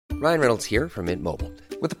Ryan Reynolds here from Mint Mobile.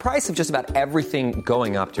 With the price of just about everything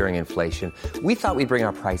going up during inflation, we thought we'd bring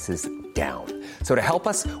our prices down. So to help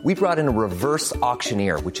us, we brought in a reverse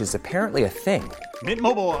auctioneer, which is apparently a thing. Mint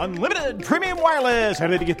Mobile Unlimited Premium Wireless. How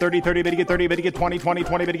to get 30, 30, bit to get 30, bit to get 20, 20,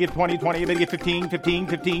 20, bit to get 20, 20, bit to get 15, 15,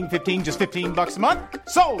 15, 15, just $15 a month?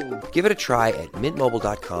 Sold! Give it a try at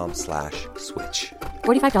mintmobile.com/switch.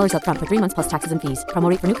 $45 up front for 3 months plus taxes and fees. Promo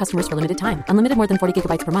rate for new customers for limited time. Unlimited more than 40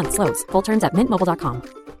 gigabytes per month. Slows full terms at mintmobile.com.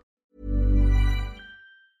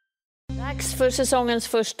 Dags för säsongens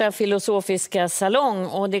första filosofiska salong,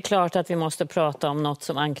 och det är klart att vi måste prata om något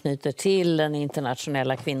som anknyter till den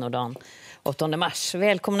internationella kvinnodagen 8 mars.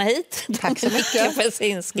 Välkomna hit. Tack så mycket.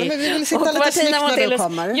 Peczynski. Men vi vill sitta lite Martina snyggt när Montelius. du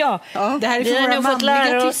kommer. Ja, Det här är vi för har våra nu fått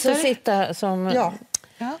lära oss tittare. att sitta som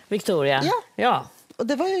Victoria. Ja. Och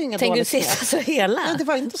det var ju inget Tänkte du dåligt sitta så hela? Nej, det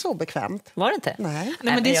var inte så bekvämt. Var det inte? Nej.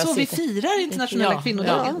 Men det är så vi firar internationella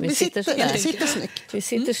kvinnodagen. Ja, vi sitter snyggt. Vi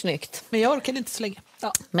sitter snyggt. Men jag orkade inte så länge.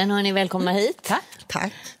 Ja. Men hörni, välkomna hit.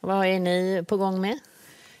 Tack. Vad är ni på gång med?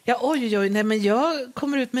 Ja, oj. Nej, men jag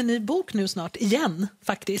kommer ut med en ny bok nu snart. Igen,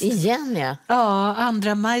 faktiskt. Igen, ja. Ja,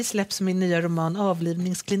 2 maj släpps min nya roman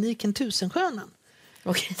Avlivningskliniken Tusenskönan.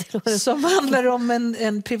 Okej, det låter... Som handlar om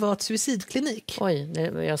en privat suicidklinik. Oj,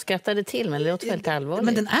 jag skrattade till, men det låter väldigt allvarligt.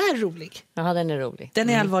 Men den är rolig. Jaha, den är rolig. Den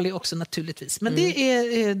är allvarlig också naturligtvis. Men det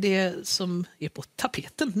är det som är på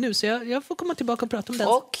tapeten nu. Så jag får komma tillbaka och prata om den.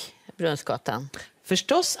 Och Brunnsgatan.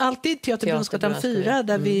 Förstås alltid Teater Brunnsgatan 4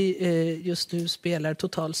 där vi just nu spelar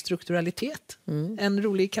Total strukturalitet. En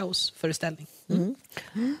rolig kaosföreställning.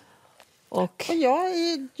 Och jag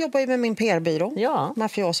jobbar ju med min PR-byrå,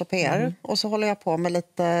 Mafioso PR. Och så håller jag på med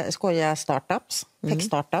lite skojiga startups,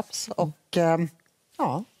 tech-startups. Och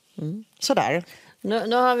sådär.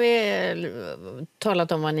 Nu har vi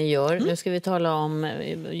talat om vad ni gör. Nu ska vi tala om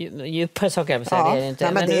djupare saker. Det är det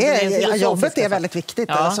inte. Men jobbet är väldigt viktigt.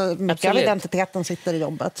 Ja, alltså, mycket av identiteten sitter i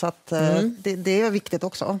jobbet. Så att, det är viktigt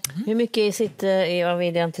också. Hur mycket sitter av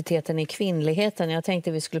identiteten i kvinnligheten? Jag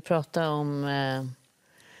tänkte vi skulle prata om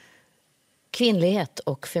kvinnlighet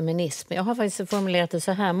och feminism. Jag har faktiskt formulerat det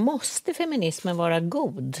så här. Måste feminismen vara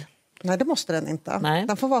god? Nej, det måste den inte. Nej.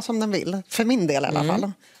 Den får vara som den vill. För min del i alla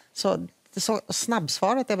fall. Så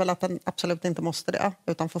snabbsvaret är väl att den absolut inte måste det.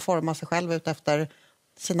 Utan får forma sig själv ut efter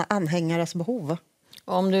sina anhängares behov.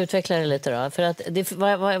 Om du utvecklar det lite då. För att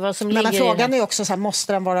vad som ligger frågan är också så här,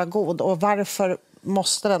 måste den vara god? Och varför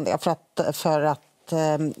måste den det? För att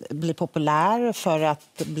bli populär, för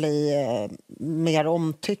att bli mer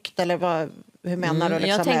omtyckt, eller hur menar du?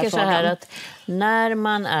 Jag tänker så här att när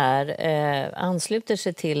man ansluter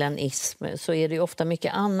sig till en ism så är det ju ofta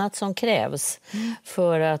mycket annat som krävs.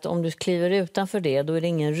 För att om du kliver utanför det, då är det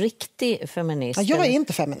ingen riktig feminist. Jag är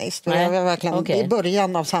inte feminist. Jag vill verkligen i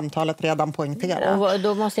början av samtalet redan poängtera. Och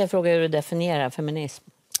då måste jag fråga hur du definierar feminism.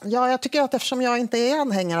 Ja, jag tycker att eftersom jag inte är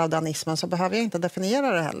anhängare av den ismen så behöver jag inte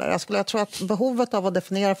definiera det heller. Jag tror att behovet av att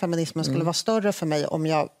definiera feminismen skulle vara större för mig om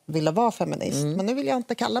jag ville vara feminist. Men nu vill jag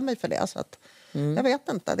inte kalla mig för det. Så att, jag vet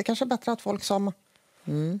inte. Det kanske är bättre att folk som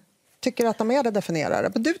tycker att de är det definierar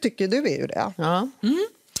det. Men du är ju det. Ja.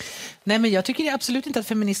 Nej, men jag tycker absolut inte att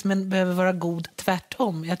feminismen behöver vara god,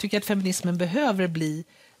 tvärtom. Jag tycker att feminismen behöver bli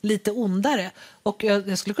lite ondare. Och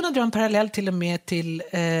jag skulle kunna dra en parallell till och med till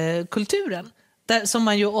kulturen. Som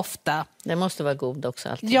man ju ofta... Den måste vara god också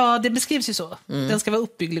alltid. Ja, det beskrivs ju så. Den ska vara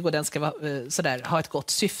uppbygglig och den ska vara, ha ett gott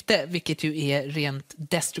syfte. Vilket ju är rent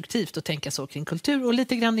destruktivt att tänka så kring kultur. Och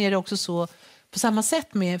lite grann är det också så på samma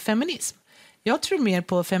sätt med feminism. Jag tror mer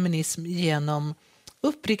på feminism genom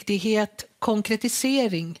uppriktighet,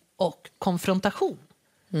 konkretisering och konfrontation.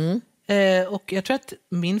 Och jag tror att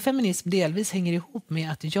min feminism delvis hänger ihop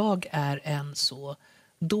med att jag är en så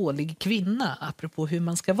dålig kvinna, apropå hur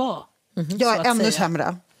man ska vara. Jag är ännu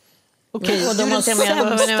sämre. Okej, och då måste jag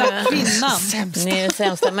mena kvinnan. Ni är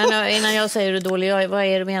sämsta. Men innan jag säger du dålig, vad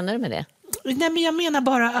är det menar du med det? Nej, men jag menar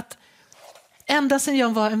bara att ända sedan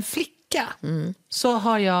jag var en flicka så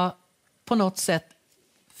har jag på något sätt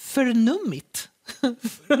förnummit,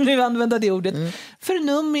 för att nu använda det ordet,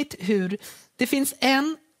 förnummit hur det finns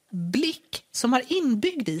en blick som har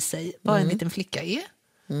inbyggd i sig vad en liten flicka är,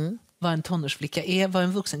 vad en tonårsflicka är, vad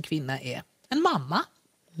en vuxen kvinna är. En mamma.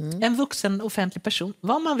 En vuxen offentlig person,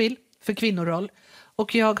 vad man vill för kvinnoroll.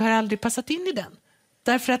 Och jag har aldrig passat in i den.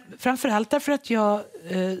 Framförallt därför att jag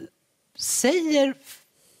säger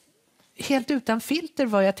helt utan filter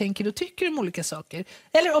vad jag tänker och tycker om olika saker.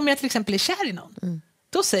 Eller om jag till exempel är kär i någon.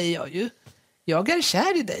 Då säger jag ju, jag är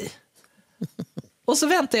kär i dig. Och så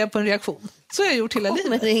väntar jag på en reaktion. Så har jag gjort hela livet.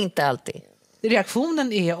 Men det är inte alltid.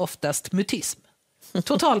 Reaktionen är oftast mutism.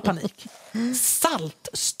 Total panik.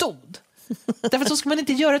 Saltstod. Därför så ska man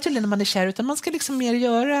inte göra tydligen när man är kär, utan man ska liksom mer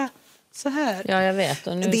göra så här. Ja, jag vet.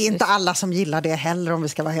 Och nu... Det är inte alla som gillar det heller, om vi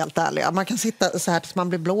ska vara helt ärliga. Man kan sitta så här tills man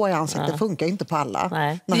blir blå i ansiktet. Det funkar inte på alla.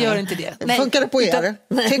 Nej. Det gör inte det. Nej. Funkar det på er?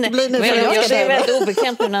 Det är väldigt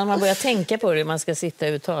obekvämt när man börjar tänka på hur man ska sitta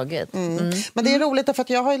överhuvudtaget. Men det är roligt för att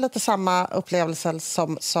jag har ju lite samma upplevelse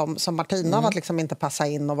som Martina av att liksom inte passa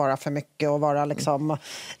in och vara för mycket och vara liksom,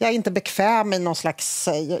 jag är inte bekväm i någon slags,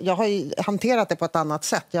 jag har ju hanterat det på ett annat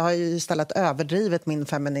sätt. Jag har ju istället överdrivit min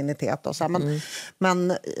femininitet och så här,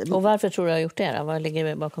 men och varför tror du har gjort det då? Vad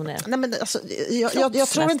ligger bakom det? Nej, men alltså,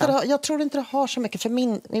 jag tror inte det har så mycket, för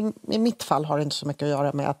i mitt fall har det inte så mycket att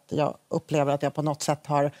göra med att jag upplever att jag på något sätt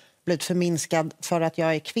har blivit förminskad för att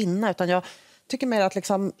jag är kvinna, utan jag tycker mer att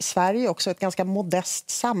liksom, Sverige också är ett ganska modest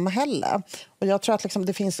samhälle. Och jag tror att liksom,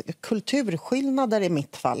 det finns kulturskillnader i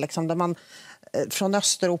mitt fall, liksom, där man från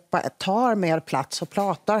Östeuropa tar mer plats och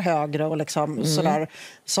pratar högre och liksom sådär,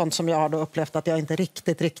 sånt som jag har då upplevt att jag inte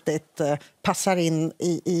riktigt passar in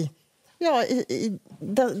i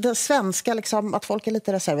det svenska, liksom, att folk är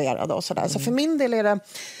lite reserverade och sådär. Så för min del är det,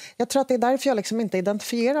 jag tror att det är därför jag liksom inte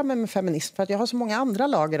identifierar mig med feminism, för att jag har så många andra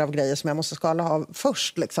lager av grejer som jag måste skala av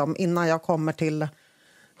först liksom, innan jag kommer till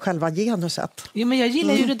själva genuset. Jo, men jag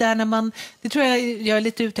gillar ju det där när man, det tror jag är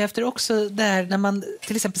lite ute efter också, där när man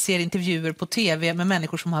till exempel ser intervjuer på tv med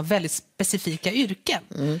människor som har väldigt specifika yrken.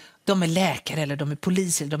 De är läkare eller de är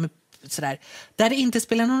poliser eller de är sådär. Där det inte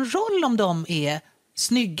spelar någon roll om de är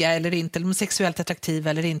snygga eller inte, eller sexuellt attraktiva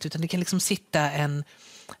eller inte, utan det kan liksom sitta en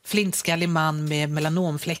flintskallig man med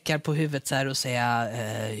melanomfläckar på huvudet så här och säga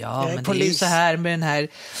men det är ju så här med den här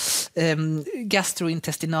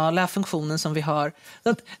gastrointestinala funktionen som vi har.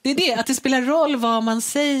 Så det är det, att det spelar roll vad man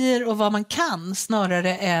säger och vad man kan,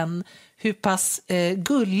 snarare än hur pass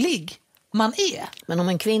gullig man är. Men om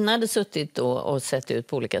en kvinna hade suttit då och sett ut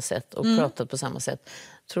på olika sätt och pratat på samma sätt,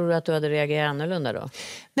 tror du att du hade reagerat annorlunda då?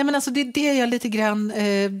 Nej, men alltså det är det jag lite grann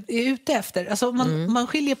är ute efter. Alltså man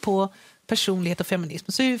skiljer på personlighet och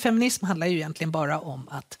feminism. Så feminism handlar ju egentligen bara om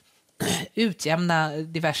att utjämna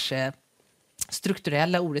diverse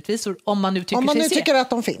strukturella orättvisor, om man nu tycker att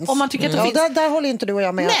de finns. Om man tycker att de finns. Där håller inte du och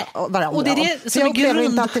jag med varandra. Och det är det som är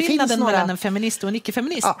grundskillnaden mellan en feminist och en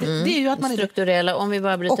icke-feminist. Ja. Det är ju att man strukturella, om vi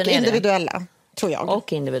bara bryter ner det. Och individuella, tror jag.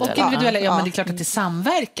 Och individuella. Ja, men det är klart att det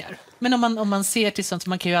samverkar. Men om man ser till sånt, så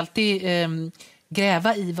man kan ju alltid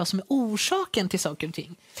gräva i vad som är orsaken till saker och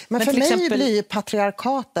ting. Men för mig blir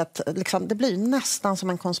patriarkatet, liksom, det blir nästan som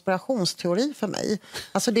en konspirationsteori för mig.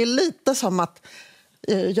 Alltså det är lite som att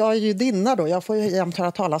jag är judinna då, jag får ju jämt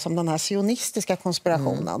höra talas om den här sionistiska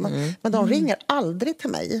konspirationen. Men de ringer aldrig till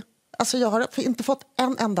mig. Alltså jag har inte fått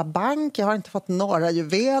en enda bank, jag har inte fått några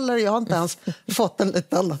juveler, jag har inte ens fått en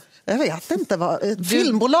liten... Jag vet inte vad. Ett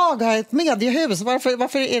filmbolag har ett mediehus.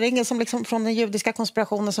 Varför är det ingen som liksom från den judiska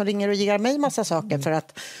konspirationen som ringer och ger mig massa saker? För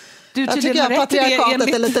att jag tycker att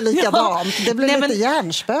patriarkatet är lite likadant. Det blir lite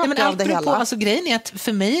hjärnspöke av det hela. Alltså, grejen är att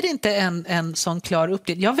för mig är det inte en sån klar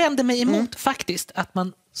uppdelning. Jag vänder mig emot faktiskt att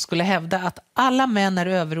man skulle hävda att alla män är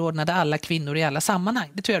överordnade alla kvinnor i alla sammanhang.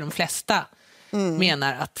 Det tror jag de flesta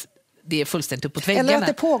menar att det är fullständigt uppåt väggarna. Eller att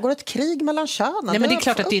det pågår ett krig mellan könen. Nej, men det är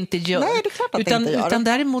klart att det inte gör. Nej, det är klart att det inte gör. Utan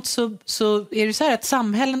däremot så är det så här att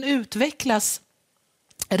samhällen utvecklas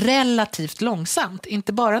relativt långsamt.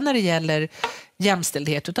 Inte bara när det gäller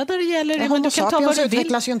jämställdhet, utan när det gäller... Homo sapiens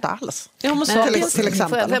utvecklas ju inte alls. Homo sapiens, till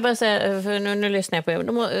exempel. Får jag bara säga, för nu lyssnar jag på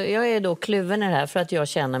er. Jag är då kluven i det här för att jag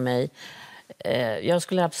känner mig... jag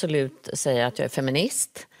skulle absolut säga att jag är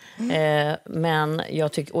feminist. Men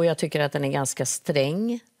jag tycker att den är ganska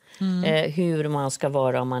sträng. Hur man ska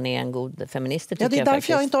vara om man är en god feminist. Det är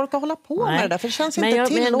därför jag inte orkar hålla på med det där. För det känns inte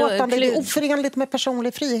tillåtande. Det är oförenligt med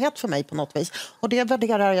personlig frihet för mig på något vis. Och det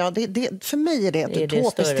värderar jag. För mig är det ett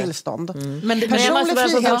utopiskt tillstånd. Men personlig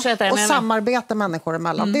frihet och samarbete människor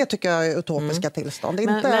emellan, det tycker jag är utopiska tillstånd.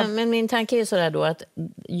 Men min tanke är sådär då att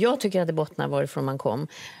jag tycker att det bottnar varifrån man kom.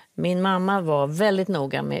 Min mamma var väldigt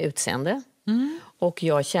noga med utseende. Och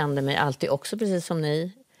jag kände mig alltid också, precis som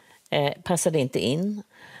ni, passade inte in.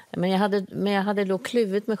 Men jag hade då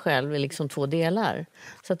kluvit mig själv i liksom 2 delar.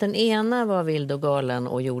 Så att den ena var vild och galen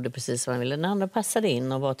och gjorde precis vad han ville. Den andra passade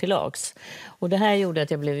in och var till lags. Och det här gjorde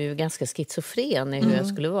att jag blev ju ganska schizofren i hur jag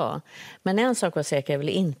skulle vara. Men en sak var säker, jag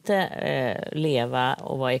ville inte leva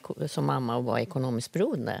och vara som mamma och vara ekonomiskt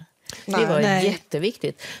beroende. Det var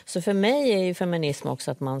jätteviktigt. Så för mig är ju feminism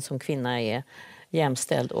också att man som kvinna är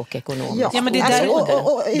jämställd och ekonomisk. Ja, men det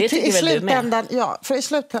är i slutändan, för i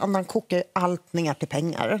slutändan kokar ju allt ner till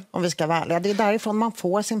pengar, om vi ska vara ärliga. Det är därifrån man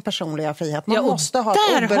får sin personliga frihet. Man måste ha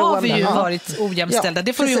ett där har vi ju varit ojämställda,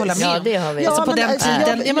 det får du ju hålla med. Ja, det har vi. Alltså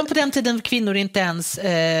på den tiden kvinnor inte ens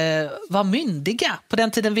var myndiga. På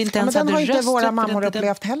den tiden vi inte ens hade röst. Men den har inte våra mammor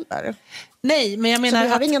upplevt heller. Nej, men jag menar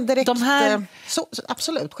att ingen direkt, de här...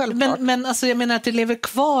 absolut, självklart. Men alltså, jag menar att det lever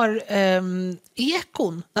kvar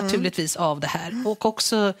ekon naturligtvis av det här. Och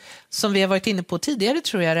också, som vi har varit inne på tidigare,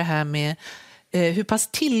 tror jag, det här med hur pass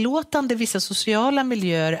tillåtande vissa sociala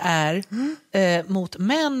miljöer är mot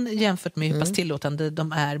män jämfört med hur pass tillåtande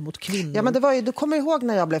de är mot kvinnor. Ja, men det var ju, du kommer ihåg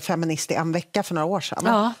när jag blev feminist i en vecka för några år sedan.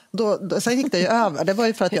 Ja. Sen gick det ju över. Det var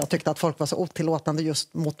ju för att jag tyckte att folk var så otillåtande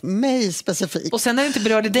just mot mig specifikt. Och sen när det inte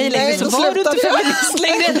berörde dig längre så var du inte feminist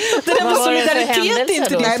längre. Det där var solidaritet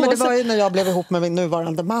inte. Nej, men det var ju när jag blev ihop med min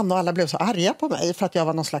nuvarande man och alla blev så arga på mig för att jag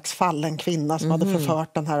var någon slags fallen kvinna som hade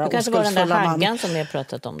förfört den här oskuldsfulla mannen. Det kanske var den där haggan som vi har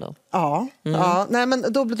pratat om då. Ja, ja. Nej,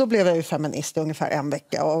 men då blev jag ju feminist i ungefär en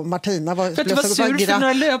vecka och Martina var... För att du var sur för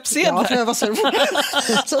några löpsedlar. Ja, för jag var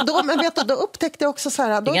sur. Så då, men vet du, då upptäckte jag också så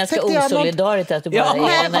här... Det är ganska osolidariskt att du bara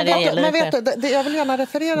när det gäller... Men vet du, jag vill gärna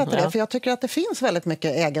referera till det, för jag tycker att det finns väldigt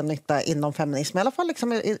mycket egennytta inom feminism, i alla fall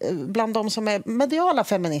liksom bland de som är mediala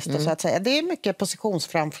feminister, så att säga. Det är mycket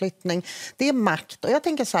positionsframflyttning, det är makt. Och jag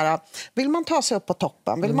tänker så här, vill man ta sig upp på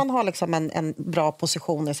toppen, vill man ha liksom en bra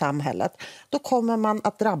position i samhället, då kommer man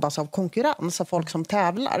att drabbas av konkurrens av folk som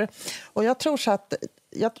tävlar. Och jag tror så att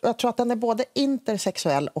jag tror att den är både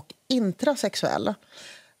intersexuell och intrasexuell.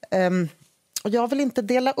 Och jag vill inte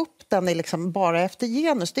dela upp den i liksom bara efter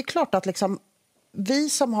genus. Det är klart att liksom vi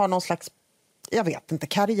som har någon slags, jag vet inte,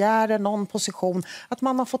 karriär, någon position, att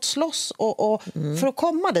man har fått slåss och för att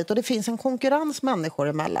komma dit. Och det finns en konkurrens människor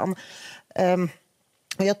emellan.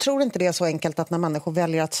 Och jag tror inte det är så enkelt att när människor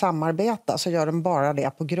väljer att samarbeta så gör de bara det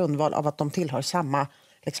på grundval av att de tillhör samma...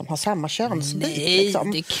 Liksom har samma könsbit. Nej,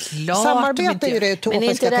 liksom. Det är klart. Samarbete är ju det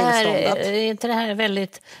utopiska tillståndet. Är inte det här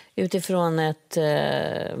väldigt utifrån ett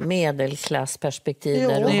medelklassperspektiv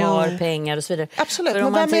där du har pengar och så vidare? Absolut,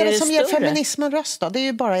 men vem är det som ger feminismen röst då? Det är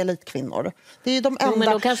ju bara elitkvinnor. Det är ju de enda...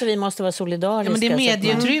 men då kanske vi måste vara solidariska. Ja, men det är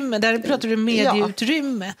medieutrymme, där pratar du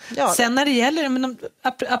medieutrymme. Ja. Sen när det gäller,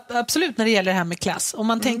 absolut när det gäller det här med klass, om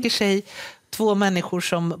man tänker sig två människor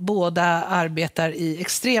som båda arbetar i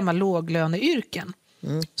extrema låglöneyrken,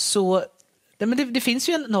 så det finns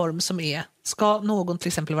ju en norm som är, ska någon till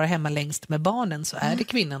exempel vara hemma längst med barnen så är det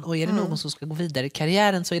kvinnan, och är det någon som ska gå vidare i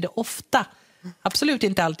karriären så är det ofta, absolut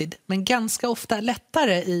inte alltid, men ganska ofta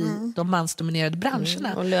lättare i de mansdominerade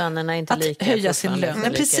branscherna. Och lönerna är inte att lika. Höja sin lön.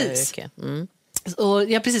 Precis.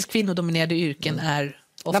 Och precis, kvinnodominerade yrken är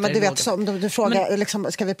ofta. Nej, men du vet, som du frågar,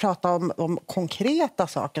 liksom, ska vi prata om konkreta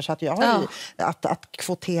saker? Så att jag har att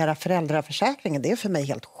kvotera föräldraförsäkringen, det är för mig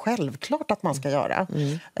helt självklart att man ska göra.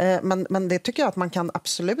 Men det tycker jag att man kan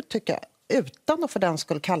absolut tycka utan att för den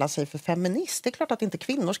skulle kalla sig för feminist. Det är klart att inte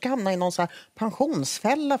kvinnor ska hamna i någon så här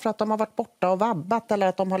pensionsfälla för att de har varit borta och vabbat eller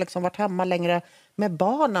att de har liksom varit hemma längre med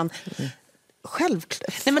barnen. Nej,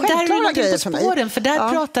 men där är vi någonting på spåren, för där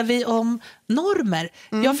pratar vi om normer.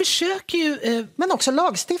 Jag försöker ju... Men också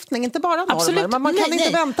lagstiftning, inte bara normer. Absolut. Men man kan inte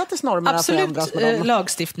vänta tills normerna förändras med dem.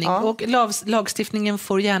 Lagstiftning. Och lagstiftningen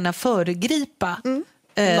får gärna föregripa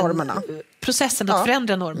normerna. Processen att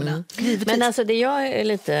förändra normerna. Men alltså det jag är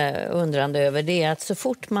lite undrande över, det är att så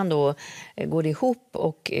fort man då går ihop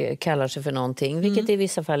och kallar sig för någonting, vilket i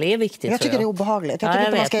vissa fall är viktigt. Jag tycker det är obehagligt. Jag tycker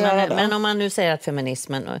inte man ska göra det. Men om man nu säger att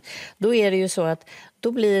feminismen, då är det ju så att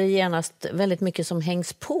då blir det genast väldigt mycket som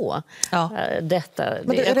hängs på detta.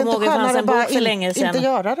 Men jag kommer ihåg att det fanns en bok för länge sedan. Inte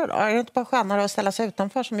göra det då? Är det inte bara skönare att ställa sig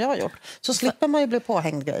utanför som jag har gjort? Så slipper man ju bli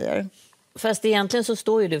påhängd grejer. Fast egentligen så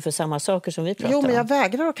står ju du för samma saker som vi pratar om. Jo, men jag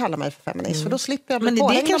vägrar att kalla mig för feminist, för då slipper jag bli men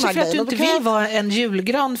påhängd. Men det är kanske för att du inte vill vara en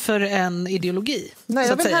julgran för en ideologi. Nej,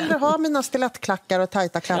 jag vill hellre ha mina stilettklackar och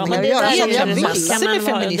tajta klänningar och göra som jag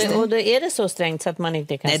vill. Och då är det så strängt så att man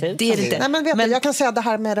inte kan se ut det är inte. Nej, men vet du, jag kan säga det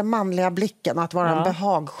här med den manliga blicken, att vara en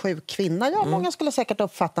behagsjuk kvinna. Ja, många skulle säkert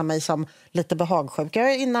uppfatta mig som lite behagsjuk.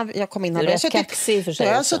 Innan jag kom in här, jag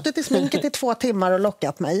har suttit i sminket i 2 timmar och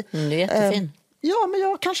lockat mig. Du är jättefin. Ja, men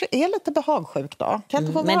jag kanske är lite behagsjuk då. Kan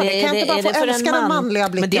inte få vara det? Kan inte bara få älska den manliga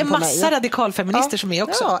blicken på mig? Men det är massa radikalfeminister som är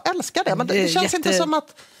också. Ja, älskar det. Men det känns inte som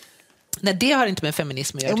att... Nej, det har inte med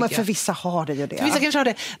feminism att göra. Jo, men för vissa har det ju det. För vissa kanske har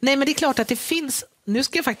det. Nej, men det är klart att det finns... Nu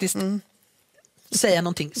ska jag faktiskt säga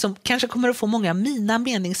någonting som kanske kommer att få många mina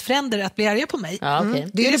meningsfränder att bli arga på mig. Ja, okay.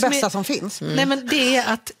 Det är det bästa som finns. Nej, men det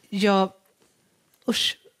är att jag...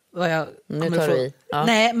 Usch. Vad jag nu tar du i. Ja.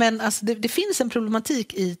 Nej, men alltså det finns en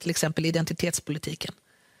problematik i till exempel identitetspolitiken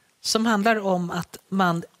som handlar om att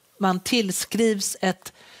man man tillskrivs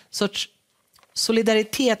ett sorts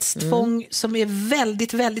solidaritetstvång som är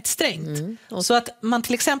väldigt, väldigt strängt. Så att man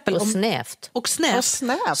till exempel... Och snävt. Och snävt.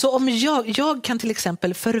 Så om jag kan till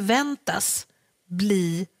exempel förväntas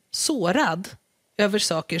bli sårad över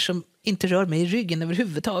saker som inte rör mig i ryggen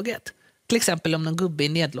överhuvudtaget. Till exempel om någon gubbe är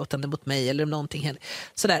nedlåtande mot mig eller om någonting händer.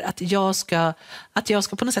 Sådär, att jag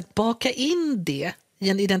ska på något sätt baka in det i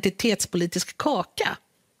en identitetspolitisk kaka.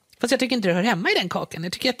 Fast jag tycker inte det hör hemma i den kakan.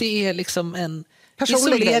 Jag tycker att det är liksom en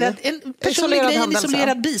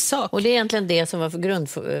isolerad bisak. Och det är egentligen det som var för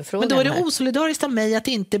grundfrågan. Men då är det osolidariskt av mig att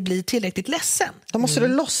inte bli tillräckligt ledsen. Då måste du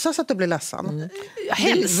låtsas att du blir ledsen.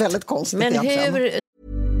 Helst. Det är väldigt konstigt. Men hur...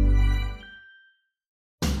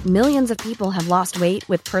 Millions of people have lost weight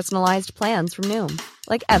with personalized plans from Noom.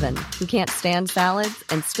 Like Evan, who can't stand salads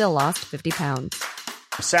and still lost 50 pounds.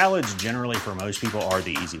 Salads generally for most people are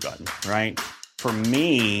the easy button, right? For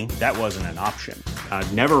me, that wasn't an option. I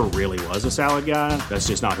never really was a salad guy. That's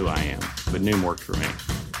just not who I am. But Noom worked for me.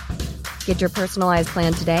 Get your personalized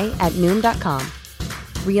plan today at Noom.com.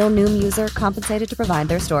 Real Noom user compensated to provide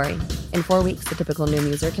their story. In 4 weeks, the typical Noom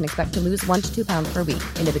user can expect to lose 1 to 2 pounds per week.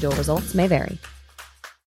 Individual results may vary.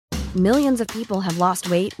 Millions of people have lost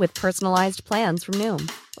weight with personalized plans from Noom.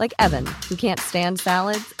 Like Evan, who can't stand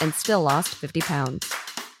salads and still lost 50 pounds.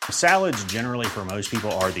 Salads generally for most people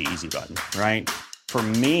are the easy button, right? For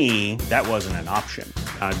me, that wasn't an option.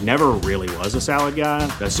 I never really was a salad guy.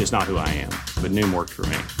 That's just not who I am. But Noom worked for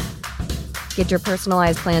me. Get your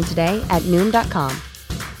personalized plan today at Noom.com.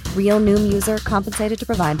 Real Noom user compensated to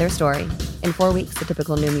provide their story. In 4 weeks, the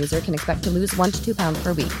typical Noom user can expect to lose 1 to 2 pounds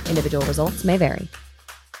per week. Individual results may vary.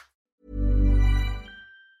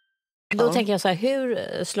 Då tänker jag så här, hur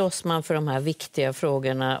slåss man för de här viktiga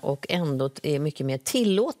frågorna och ändå är mycket mer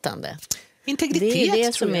tillåtande? Integritet, det är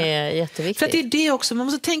det som är jätteviktigt. För att det är det också, man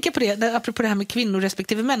måste tänka på det, apropå det här med kvinnor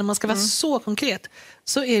respektive män, om man ska vara så konkret,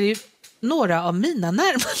 så är det ju några av mina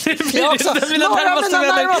närmaste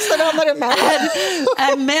vänner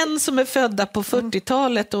är män som är födda på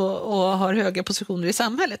 40-talet och har höga positioner i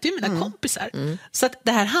samhället. Det är mina kompisar. Så att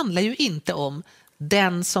det här handlar ju inte om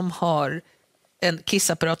den som har en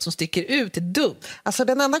kissapparat som sticker ut är dum. Alltså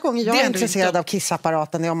den enda gången jag är intresserad av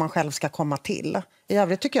kissapparaten är om man själv ska komma till. I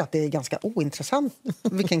övrigt tycker jag att det är ganska ointressant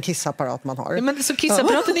vilken kissapparat man har. Ja, men så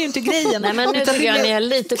kissapparaten är ju inte grejen. Nej, men nu tycker jag ni har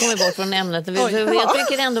lite kommit bort från ämnet. Jag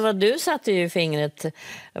tycker ändå vad du satte ju fingret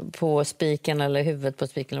på spiken eller huvudet på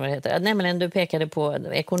spiken eller vad det heter. Nämligen du pekade på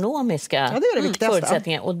ekonomiska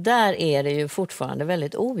förutsättningar och där är det ju fortfarande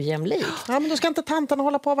väldigt ojämlikt. Ja, men då ska inte tanten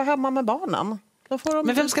hålla på att vara hemma med barnen.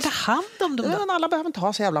 Men vem ska ta hand om dem då? Ja, alla behöver inte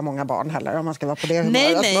ha så jävla många barn heller om man ska vara på det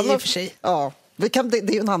humöret. Nej, i och för sig. Ja, det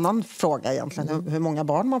är ju en annan fråga egentligen, hur många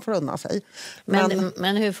barn man får unna sig.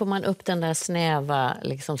 Men hur får man upp den där snäva,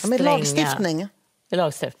 liksom stränga... Med lagstiftning.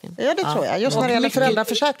 Lagstiftning. Ja, det tror jag. Just när det gäller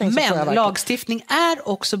föräldraförsäkring. Men lagstiftning är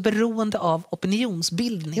också beroende av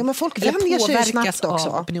opinionsbildning. Ja, men folk vänjer sig ju snabbt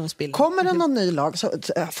också. Kommer det någon ny lag så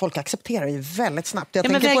folk accepterar ju väldigt snabbt. Jag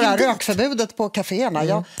tänker på det här rökförbudet på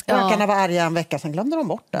kaféerna. Rökarna var arga en vecka, sen glömde de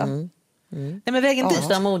bort det. Nej, men vägen dit.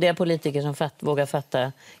 De modiga politiker som vågar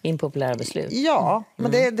fatta impopulära beslut. Ja,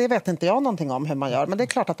 men det vet inte jag någonting om hur man gör. Men det är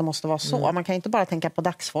klart att det måste vara så. Man kan inte bara tänka på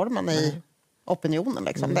dagsformen i opinionen.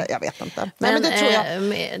 Liksom. Jag vet inte. Men det tror jag.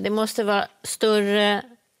 Det måste vara större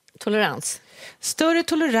tolerans. Större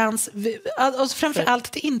tolerans. Och framförallt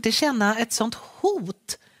att inte känna ett sånt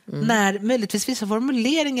hot när möjligtvis vissa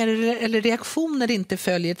formuleringar eller reaktioner inte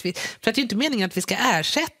följer. För att det är inte meningen att vi ska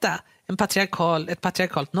ersätta ett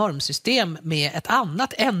patriarkalt normsystem med ett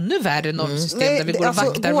annat, ännu värre normsystem där vi går och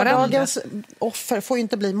vaktar varandra. Gårdagens offer får ju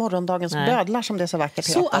inte bli morgondagens bödlar som det är så vackert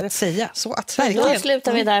heter. Så att säga. Då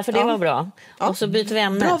slutar vi där, för det var bra. Och så byter vi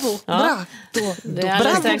ämne. Bravo! Ja. Det är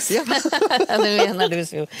alldeles strax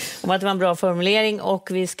om att det var en bra formulering och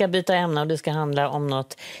vi ska byta ämne och det ska handla om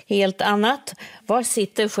något helt annat. Var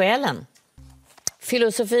sitter själen?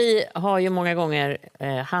 Filosofi har ju många gånger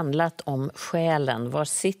handlat om själen. Var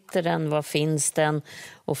sitter den, var finns den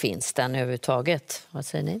och finns den överhuvudtaget? Vad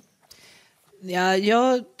säger ni? Ja,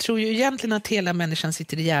 jag tror ju egentligen att hela människan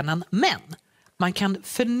sitter i hjärnan, men man kan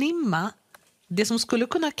förnimma det som skulle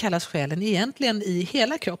kunna kallas själen egentligen i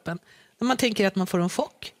hela kroppen. När man tänker att man får en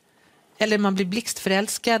chock, eller man blir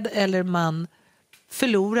blixtförälskad, eller man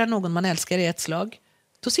förlorar någon man älskar i ett slag,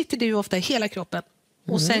 då sitter det ju ofta i hela kroppen.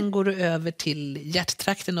 Och sen går du över till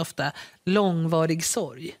hjärttrakten, ofta långvarig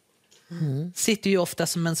sorg. Sitter ju ofta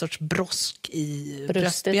som en sorts brosk i bröstbenet.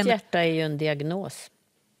 Brustet hjärta är ju en diagnos.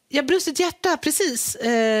 Ja, brustet hjärta, precis.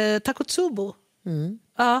 Takotsubo.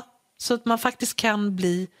 Ja, så att man faktiskt kan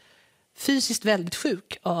bli fysiskt väldigt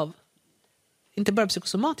sjuk av, inte bara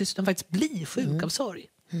psykosomatiskt, utan faktiskt bli sjuk av sorg.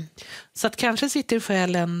 Så att kanske sitter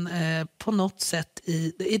själen på något sätt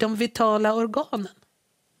i de vitala organen.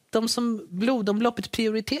 De som blodomloppet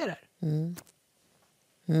prioriterar.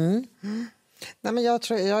 Nej, men jag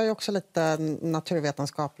är också lite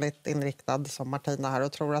naturvetenskapligt inriktad som Martina här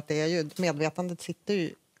och tror att det är ju, medvetandet sitter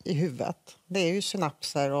ju i huvudet. Det är ju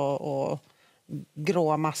synapser och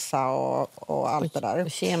grå massa och allt det där.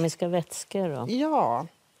 Och kemiska vätskor då? Ja.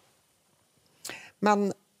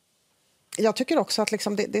 Men jag tycker också att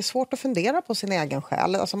liksom det är svårt att fundera på sin egen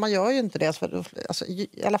själ. Alltså man gör ju inte det. Alltså, i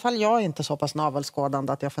alla fall jag är inte så pass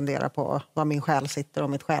navelskådande att jag funderar på var min själ sitter och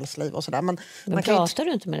mitt själsliv och sådär. Men pratar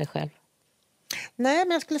du inte med dig själv? Nej,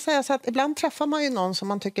 men jag skulle säga så att ibland träffar man ju någon som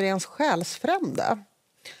man tycker är ens själsfrände.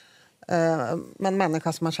 Men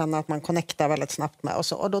människa som man känner att man connectar väldigt snabbt med.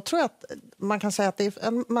 Och då tror jag att man kan säga att det är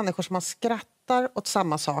en människor som man skrattar åt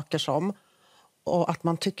samma saker som och att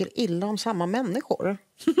man tycker illa om samma människor.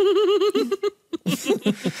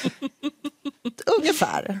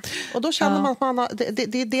 Ungefär. Och då känner man att man har,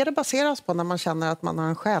 det är det baseras på när man känner att man har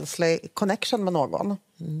en själslig connection med någon.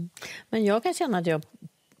 Men jag kan känna att jag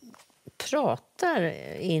pratar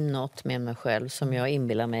inåt med mig själv som jag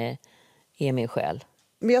inbillar mig är min själ.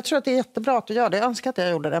 Men jag tror att det är jättebra att du gör det. Jag önskar att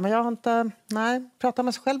jag gjorde det. Men jag har inte... Nej, prata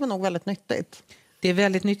med sig själv är nog väldigt nyttigt. Det är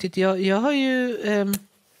väldigt nyttigt. Jag har ju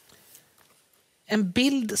en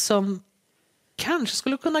bild som kanske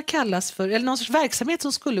skulle kunna kallas för... Eller någon sorts verksamhet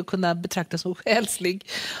som skulle kunna betraktas som själslig.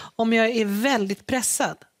 Om jag är väldigt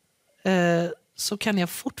pressad så kan jag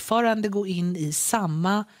fortfarande gå in i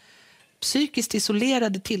samma psykiskt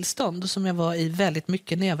isolerade tillstånd som jag var i väldigt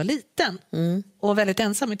mycket när jag var liten. Och väldigt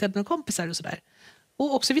ensam, inte med kompisar och sådär.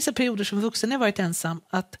 Och också vissa perioder som vuxen när jag varit ensam.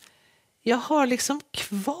 Att jag har liksom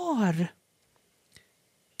kvar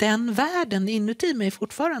den världen inuti mig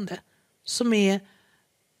fortfarande. Som är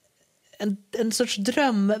en sorts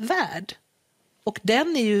drömvärld. Och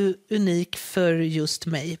den är ju unik för just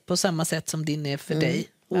mig. På samma sätt som din är för dig.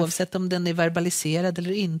 Oavsett om den är verbaliserad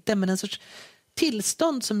eller inte. Men en sorts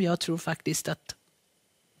tillstånd som jag tror faktiskt att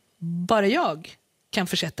bara jag kan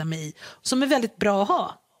försätta mig i. Som är väldigt bra att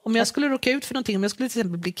ha. Om jag skulle råka ut för någonting, om jag skulle till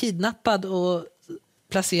exempel bli kidnappad och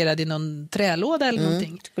placerad i någon trälåda eller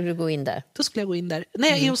någonting. Skulle du gå in där? Då skulle jag gå in där.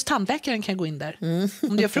 Nej, jag är hos tandläkaren kan jag gå in där.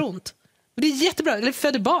 Om det gör för ont. Och det är jättebra. Eller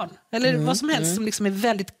föder barn. Eller vad som helst som liksom är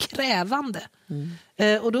väldigt krävande.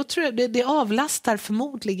 Och då tror jag det avlastar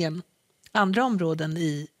förmodligen andra områden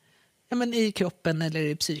i kroppen eller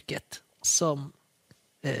i psyket som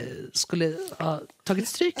skulle ha tagit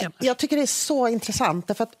stryken. Jag tycker det är så intressant.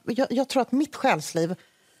 Därför att jag tror att mitt själsliv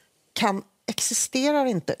existerar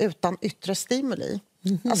inte utan yttre stimuli.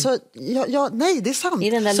 Alltså, nej, det är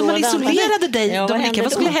sant. Så man isolerade dig, Dominika,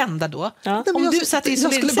 vad skulle hända då? Ja. Om du satt i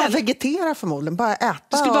jag skulle bara vegetera förmodligen, bara äta.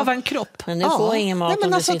 Du skulle bara vara en kropp. Men du får ingen mat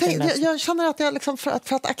om du sitter jag känner att jag liksom, för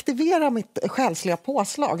att aktivera mitt själsliga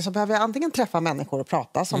påslag så behöver jag antingen träffa människor och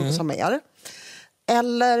prata som er.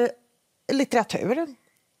 Eller litteratur.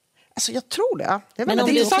 Alltså jag tror det. Det är väldigt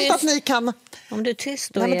intressant att ni kan... Om du är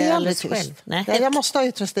tyst då är jag alldeles själv. Nej. Jag måste ha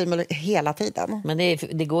yttre stimuli hela tiden. Men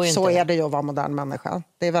det går ju så inte. är det ju att vara modern människa.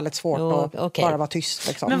 Det är väldigt svårt att bara vara tyst.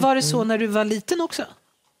 Liksom. Men var det så när du var liten också?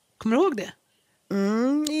 Kommer du ihåg det?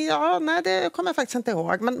 Ja, nej, det kommer jag faktiskt inte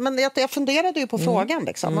ihåg. Men jag funderade ju på frågan.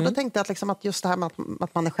 Liksom. Och då tänkte jag att just det här med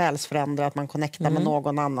att man är själsförändrad, att man connectar med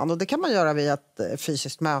någon annan. Och det kan man göra via ett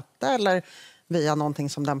fysiskt möte eller... via någonting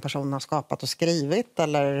som den personen har skapat och skrivit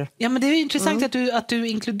eller... Ja, men det är ju intressant att du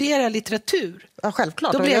inkluderar litteratur. Ja,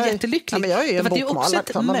 självklart. Då blir jag jättelycklig. Ja, men jag är ju en bokmalare.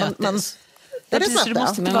 Det är också ett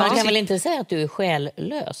möte. Men man kan väl inte säga att du är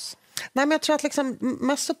själlös? Nej, men jag tror att liksom,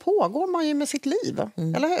 mest så pågår man ju med sitt liv,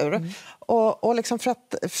 eller hur? Och liksom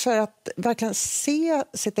för att verkligen se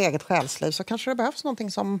sitt eget själsliv så kanske det behövs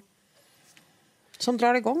någonting som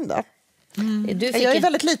drar igång det. Jag är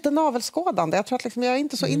väldigt lite navelskådande. Jag tror att liksom, jag är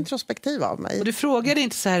inte så introspektiv av mig. Och du frågade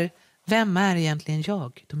inte så här, vem är egentligen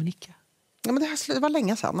jag, Dominika? Ja, men det var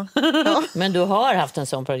länge sedan. Ja. Men du har haft en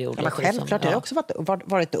sån period? Ja, självklart, jag har också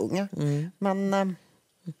varit ung. Men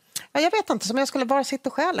jag vet inte, som jag skulle bara sitta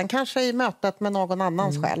själen. Kanske i mötet med någon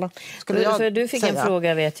annans själ. För du fick en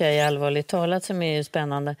fråga, vet jag, i Allvarligt talat som är ju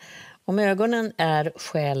spännande. Om ögonen är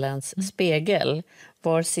själens spegel,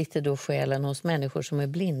 var sitter då själen hos människor som är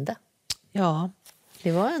blinda? Ja.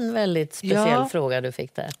 Det var en väldigt speciell fråga du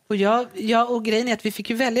fick där. Och grejen är att vi fick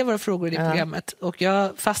ju välja våra frågor i det programmet. Och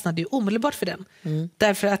jag fastnade ju omedelbart för den.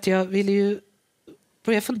 Därför att jag ville ju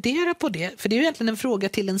börja fundera på det. För det är ju egentligen en fråga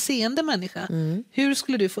till en seende människa. Hur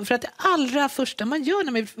skulle du få... För att det allra första man gör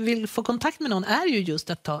när man vill få kontakt med någon är ju just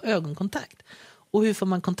att ta ögonkontakt. Och hur får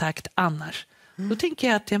man kontakt annars? Då tänker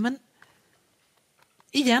jag att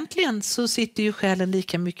egentligen så sitter ju själen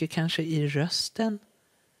lika mycket kanske i rösten.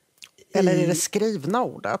 Eller är det skrivna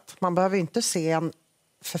ordet? Man behöver ju inte se en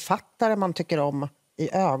författare man tycker om i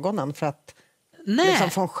ögonen för att liksom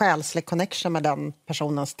få en själslig connection med den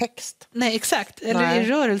personens text. Nej, exakt. Eller i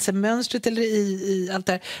rörelsemönstret eller i allt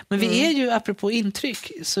det här. Men vi är ju, apropå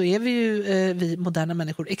intryck, så är vi ju, vi moderna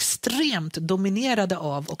människor, extremt dominerade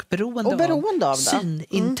av och beroende av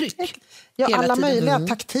synintryck. Ja, alla möjliga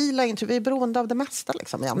taktila intryck. Vi är beroende av det mesta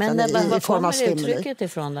liksom, egentligen. Men vad kommer uttrycket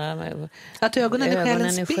ifrån? Att ögonen är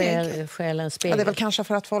själens spegel. Ja, det är väl kanske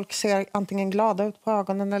för att folk ser antingen glada ut på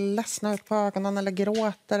ögonen eller ledsna ut på ögonen eller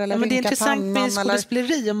gråter eller men det är rynkar intressant med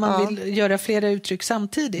skådespeleri om man vill göra flera uttryck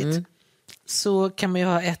samtidigt. Så kan man ju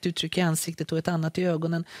ha ett uttryck i ansiktet och ett annat i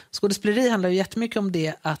ögonen. Skådespeleri handlar ju jättemycket om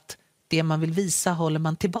det, att det man vill visa håller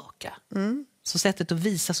man tillbaka. Så sättet att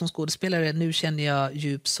visa som skådespelare, nu känner jag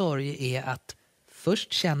djup sorg, är att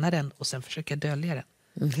först känna den och sen försöka dölja den.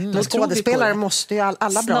 Men skådespelare måste ju,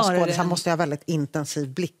 alla bra skådespelare måste ju ha väldigt intensiv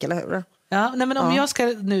blick, eller hur? Ja, nej, men om jag ska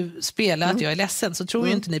nu spela att jag är ledsen så tror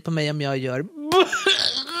ju inte ni på mig om jag gör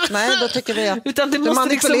nej, då tycker vi att utan det måste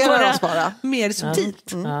liksom vara bara mer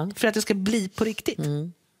subtilt för att det ska bli på riktigt.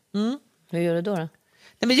 Hur gör du då? Nej,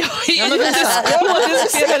 men jag är ju inte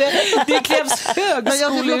skådespelare. Det krävs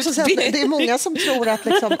högskoleutbildning. Det är många som tror att,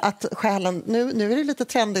 liksom, att själen... Nu är det lite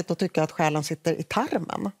trendigt att tycka att själen sitter i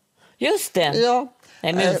tarmen. Just det. Ja.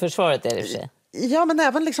 Nej, men försvaret är det för sig. Ja, men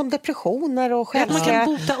även liksom depressioner och själsliga... Man kan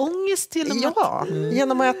bota ångest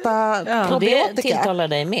genom att äta probiotika. Det tilltalar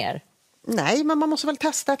dig mer? Nej, men man måste väl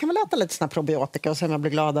testa. Jag kan väl äta lite såna probiotika och se om jag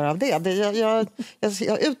blir gladare av det.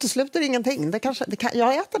 Jag utesluter ingenting.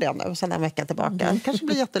 Jag äter det nu sedan en vecka tillbaka. Jag kanske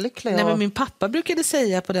blir jättelycklig. Nej, men min pappa brukade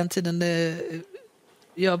säga på den tiden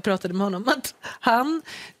jag pratade med honom att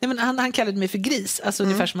han kallade mig för gris. Alltså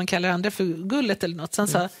ungefär som man kallar andra för gullet eller något. Så han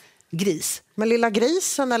sa gris. Men lilla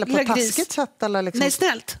grisen eller på ett taskigt sätt? Eller liksom? Nej,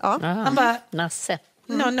 snällt. Ja. Han bara, Nasse.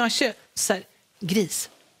 Så här, gris.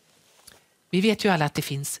 Vi vet ju alla att det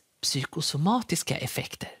finns psykosomatiska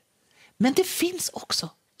effekter. Men det finns också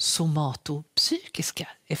somatopsykiska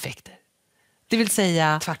effekter. Det vill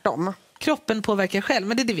säga... Tvärtom. Kroppen påverkar själv,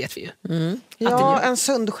 men det vet vi ju. Ja, en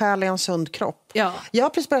sund själ är en sund kropp. Ja. Jag har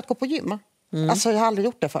precis börjat gå på gym. Alltså, jag har aldrig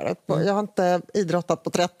gjort det förut. Jag har inte idrottat på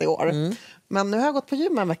 30 år. Men nu har jag gått på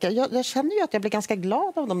gym en vecka. Jag känner ju att jag blir ganska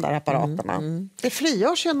glad av de där apparaterna. Det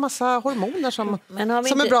frigörs ju en massa hormoner som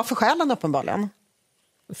är bra för själen uppenbarligen.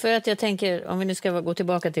 För att jag tänker, om vi nu ska gå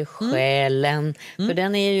tillbaka till själen. För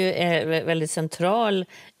den är ju väldigt central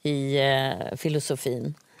i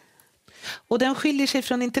filosofin. Och den skiljer sig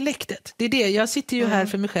från intellektet. Det är det. Jag sitter ju här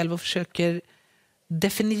för mig själv och försöker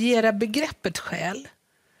definiera begreppet själ.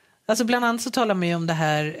 Alltså bland annat så talar man ju om det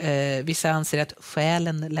här, vissa anser att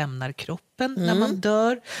själen lämnar kroppen när man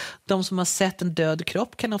dör. De som har sett en död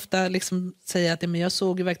kropp kan ofta liksom säga att men jag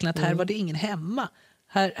såg ju verkligen att här var det ingen hemma.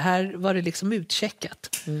 Här var det liksom utcheckat.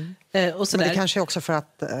 Och men det kanske är också för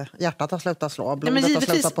att hjärtat har slutat slå, blodet har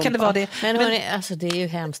slutat pumpa. Kan det vara det. Men hörni, alltså, det är ju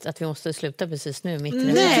hemskt att vi måste sluta precis nu.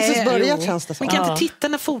 Nej, precis börjat känns det så. Men kan inte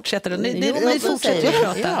tittarna fortsätta då? Ni fortsätter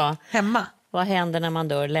att prata hemma. Vad händer när man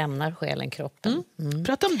dör? Lämnar själen kroppen?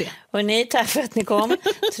 Prata om det. Och ni, tack för att ni kom.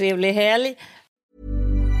 Trevlig helg.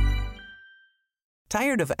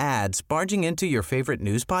 Tired of ads barging into your favorite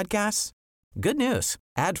news podcasts? Good news.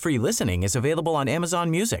 Ad-free listening is available on Amazon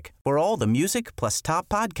Music for all the music plus top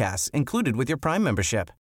podcasts included with your Prime membership.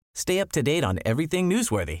 Stay up to date on everything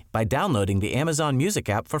newsworthy by downloading the Amazon Music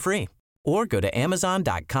app for free or go to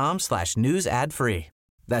amazon.com/news ad free.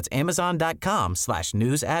 That's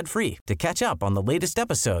amazon.com/news ad free to catch up on the latest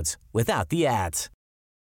episodes without the ads.